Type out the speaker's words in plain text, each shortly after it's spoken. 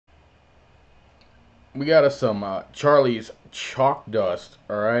we got us some Charlie's Chalk Dust.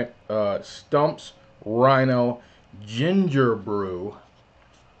 All right, Stumps, Rhino, Ginger Brew.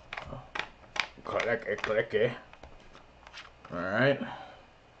 Clicky, clicky. All right.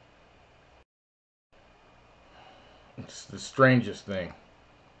 It's the strangest thing.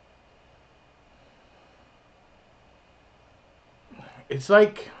 It's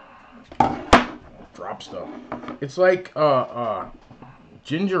like drop stuff. It's like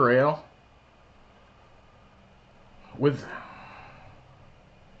ginger ale with.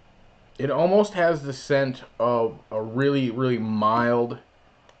 It almost has the scent of a really, really mild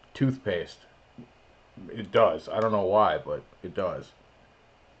toothpaste. It does. I don't know why, but it does.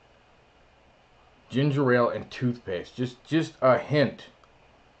 Ginger ale and toothpaste. Just a hint.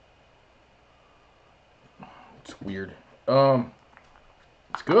 It's weird.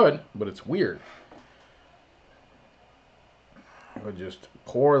 It's good, but it's weird. I'll just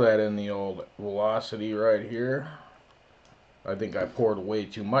pour that in the old velocity right here. I think I poured way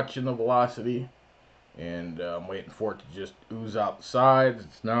too much in the velocity, and I'm waiting for it to just ooze out the sides.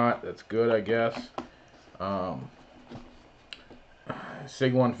 It's not. That's good, I guess.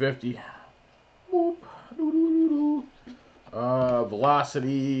 Sig 150. Boop.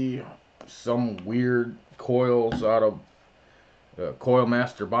 Velocity. Some weird coils out of Coil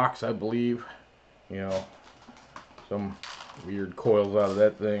Master box, I believe. You know, some weird coils out of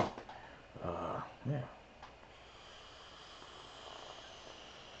that thing. Yeah.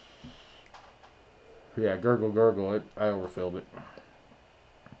 Yeah, gurgle, gurgle. I overfilled it.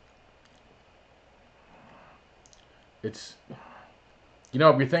 It's, you know,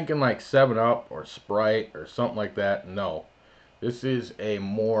 if you're thinking like 7 Up or Sprite or something like that, no. This is a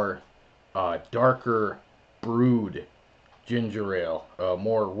more darker brewed ginger ale,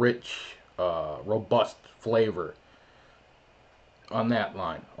 more rich, robust flavor on that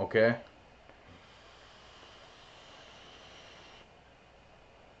line, okay?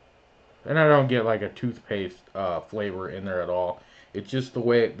 And I don't get like a toothpaste flavor in there at all. It's just the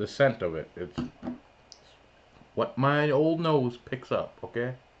way, the scent of it. It's what my old nose picks up,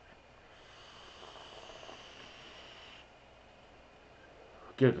 okay?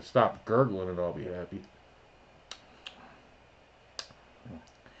 Get it to stop gurgling and I'll be happy.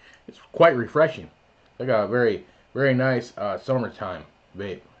 It's quite refreshing. I got a very, very nice summertime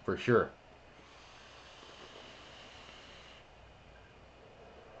vape, for sure.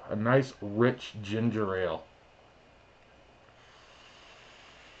 A nice, rich ginger ale.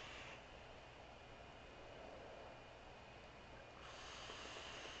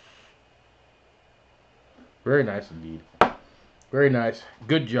 Very nice indeed. Very nice.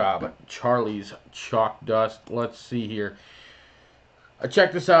 Good job, Charlie's Chalk Dust. Let's see here.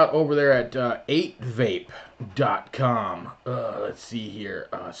 Check this out over there at 8vape.com. Let's see here.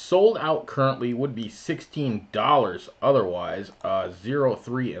 Sold out currently would be $16 otherwise. 0,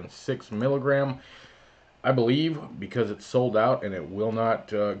 3, and 6 milligram. I believe because it's sold out and it will not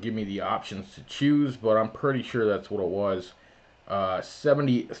give me the options to choose, but I'm pretty sure that's what it was.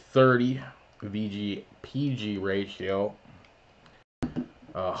 70-30 VG PG ratio.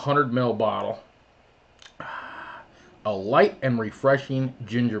 100 ml bottle. A light and refreshing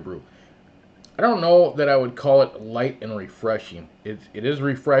ginger brew. I don't know that I would call it light and refreshing. It is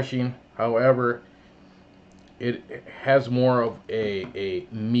refreshing. However, it has more of a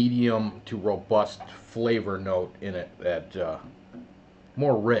medium to robust flavor note in it that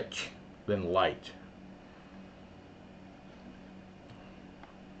more rich than light.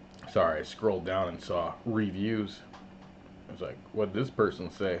 Sorry, I scrolled down and saw reviews. I was like, what did this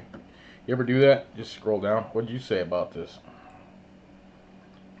person say? You ever do that? Just scroll down. What did you say about this?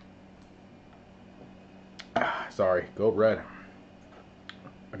 Sorry, go red.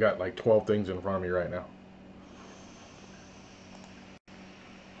 I got like 12 things in front of me right now.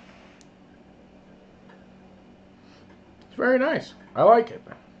 It's very nice. I like it.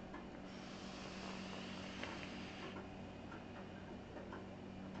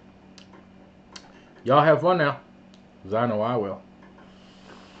 Y'all have fun now, because I know I will.